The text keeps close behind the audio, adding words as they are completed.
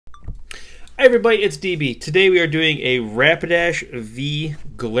Hi everybody, it's DB. Today we are doing a Rapidash v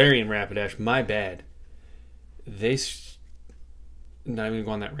Galarian Rapidash. My bad. Not even going to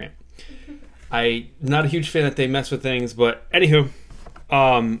go on that rant. I'm not a huge fan that they mess with things, but anywho,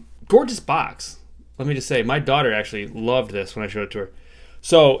 gorgeous box. Let me just say, my daughter actually loved this when I showed it to her.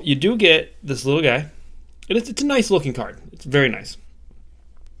 So you do get this little guy, and it's a nice looking card. It's very nice.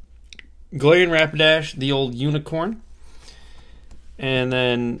 Galarian Rapidash, the old unicorn. And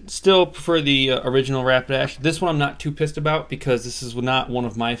then still prefer the original Rapidash. This one I'm not too pissed about because this is not one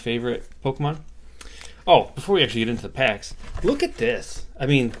of my favorite Pokemon. Oh, before we actually get into the packs, look at this. I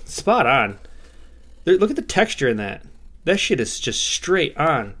mean, spot on. Look at the texture in that. That shit is just straight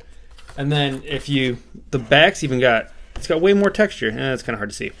on. And then the back's even it's got way more texture. It's kind of hard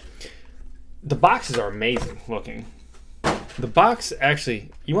to see. The boxes are amazing looking. The box,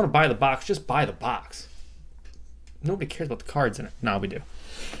 actually, you want to buy the box, just buy the box. Nobody cares about the cards in it. No, we do.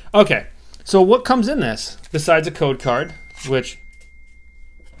 Okay, so what comes in this besides a code card, which,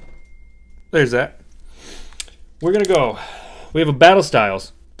 there's that. We're going to go. We have a Battle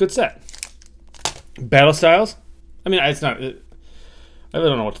Styles. Good set. Battle Styles? I mean, it's not, I really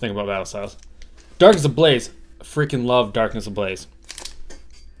don't know what to think about Battle Styles. Darkness Ablaze. Freaking love Darkness Ablaze.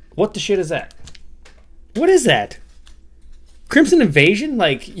 What the shit is that? What is that? Crimson Invasion?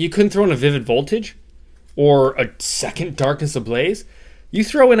 Like, you couldn't throw in a Vivid Voltage? Or a second Darkness Ablaze? You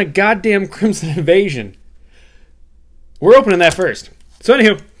throw in a goddamn Crimson Invasion. We're opening that first. So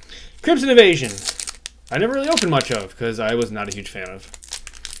anywho, Crimson Invasion. I never really opened much of because I was not a huge fan of.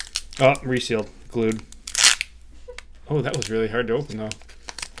 Oh, resealed, glued. Oh, that was really hard to open though.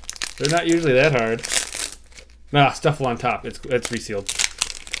 They're not usually that hard. Nah, stuffle on top. It's resealed.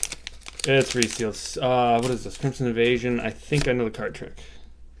 It's resealed. What is this? Crimson Invasion. I think I know the card trick.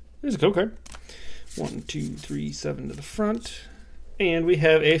 There's a code card. 1, 2, 3, 7 to the front. And we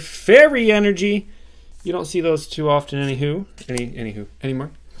have a Fairy Energy. You don't see those too often anymore.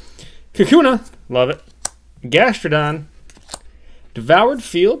 Kakuna, love it. Gastrodon. Devoured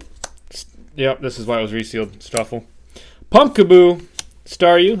Field. Yep, this is why it was resealed. Stuffle. Pumpkaboo.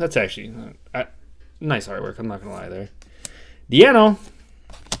 Staryu. That's actually nice artwork, I'm not going to lie there. Deano.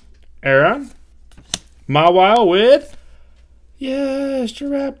 Aeron. Mawile with... Yes,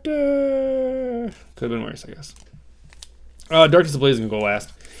 Raptor. Could have been worse, I guess. Darkness Ablaze can go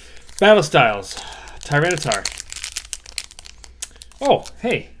last. Battle Styles. Tyranitar. Oh,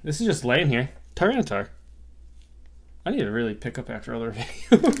 hey, this is just laying here. Tyranitar. I need to really pick up after other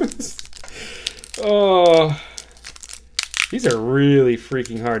videos. Oh, these are really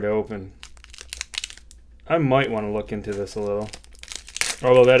freaking hard to open. I might want to look into this a little.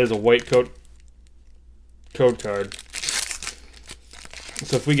 Although that is a white code card.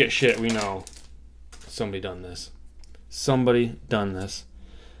 So if we get shit, we know somebody done this. Somebody done this.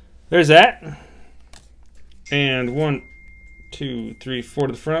 There's that. And 1, 2, 3, 4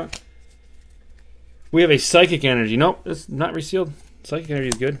 to the front. We have a Psychic Energy. Nope, it's not resealed. Psychic Energy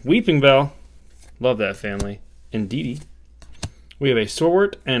is good. Weeping Bell. Love that family. Indeedee. We have a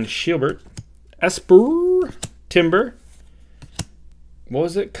Sword and Shieldbert. Esper. Timber. What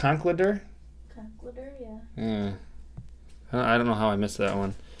was it? Conkeldurr? Conkeldurr, yeah. Yeah. I don't know how I missed that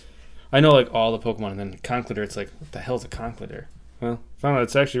one. I know like all the Pokemon, and then Conkeldurr, it's like, what the hell's a Conkeldurr? Well, found out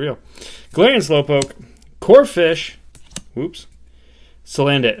it's actually real. Galarian Slowpoke, Corphish, whoops,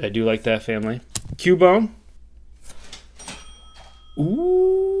 Salandit, I do like that family. Cubone,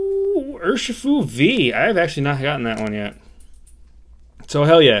 ooh, Urshifu V. I've actually not gotten that one yet. So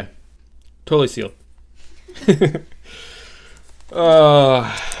hell yeah, totally sealed.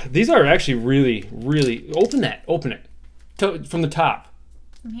 These are actually really, really. Open it. From the top.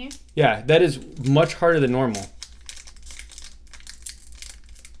 From here? Yeah, that is much harder than normal.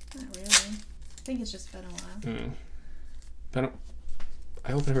 Not really. I think it's just been a while.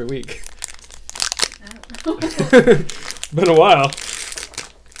 I open every week. I don't know. Been a while.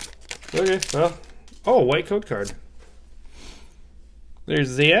 Okay, well. Oh, white code card.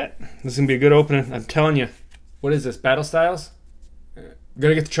 There's that. This is going to be a good opening. I'm telling you. What is this? Battle Styles?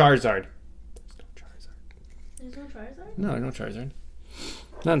 Gonna get the Charizard. There's no Charizard? No, no Charizard.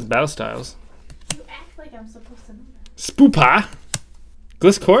 Not in Battle Styles. You act like I'm supposed to know that. Spoopa.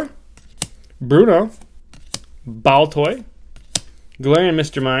 Gliscor. Bruno. Baltoy. Galarian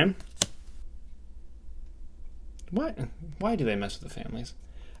Mr. Mime. What? Why do they mess with the families?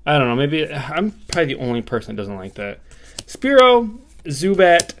 I don't know. Maybe I'm probably the only person that doesn't like that. Spearow.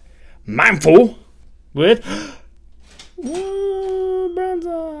 Zubat. Mindful. With... Whoa,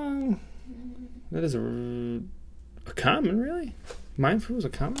 Bronzong. That is a common, really? Mindful is a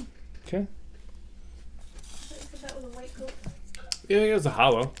common? Okay. That was a white coat. Yeah, it was a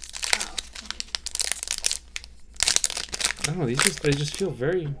hollow. Oh, okay. I don't know. They just feel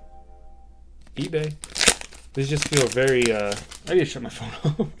very eBay. These just feel very. I need to shut my phone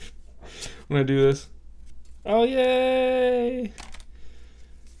off when I do this. Oh yay!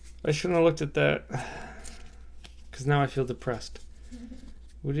 I shouldn't have looked at that because now I feel depressed.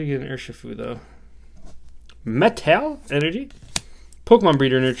 What did you get in Urshifu though? Metal Energy, Pokemon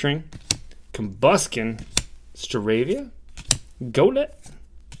Breeder Nurturing, Combuskin, Staravia, Golett,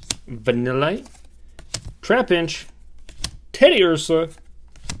 Vanillite, Trapinch, Teddy Ursa,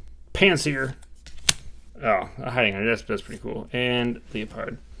 Pansear. Oh, hiding on that's pretty cool. And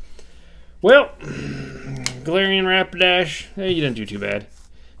Leopard. Well, Galarian Rapidash. Hey, you didn't do too bad.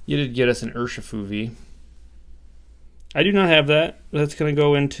 You did get us an Urshifu V. I do not have that. That's going to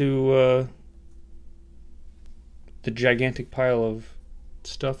go into the gigantic pile of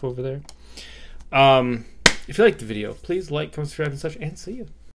stuff over there. If you liked the video, please like, comment, subscribe, and such, and see you.